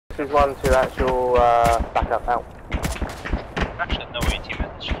is 1-2, actual backup out. Actually, no AT man,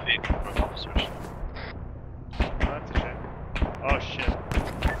 it's just vehicle group officers. Oh, that's a shame. Oh shit.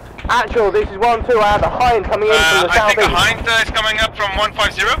 Actual, this is 1-2, I have a Hind coming in from the south. I think a Hind is coming up from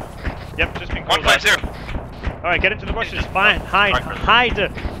 150. Yep, just been called 150. Alright, get into the bushes. Fine.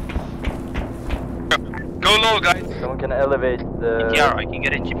 Hide. Go low, guys. Someone can elevate the... BTR, I can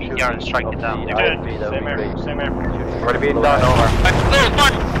get into BTR and strike it down. You did. Same here. Already being done, over.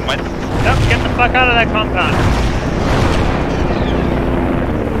 Yep, get the fuck out of that compound.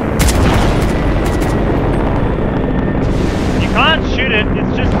 You can't shoot it,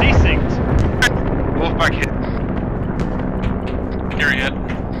 it's just desynced. Wolfpack hit. Here he hit.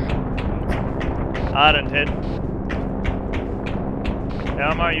 Ardent hit.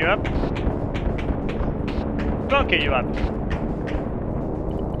 Elmar, you up? Donkey, you up?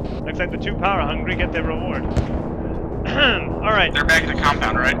 Looks like the two power hungry get their reward. Alright. They're back at the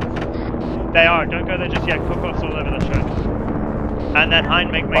compound, right? They are, don't go there just yet. Cook-off's all over the show. And that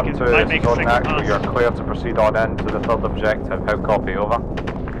Hind might make a second pass. You're clear to proceed on in to the third objective. How copy, over?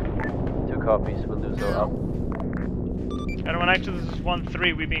 2 copies, we'll do so up. Everyone, actually this is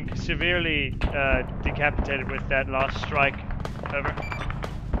 1-3. We've been severely decapitated with that last strike. Over.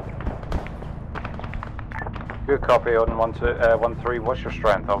 Good copy on 1-3. What's your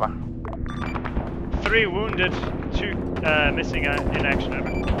strength, over? 3 wounded, 2 missing in action, over.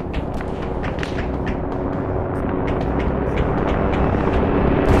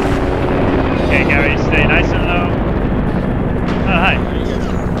 Okay, Gary, stay nice and low. Oh, hi.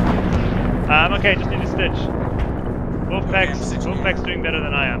 I'm okay, just need a stitch. Wolfpack's doing better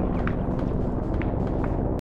than I am.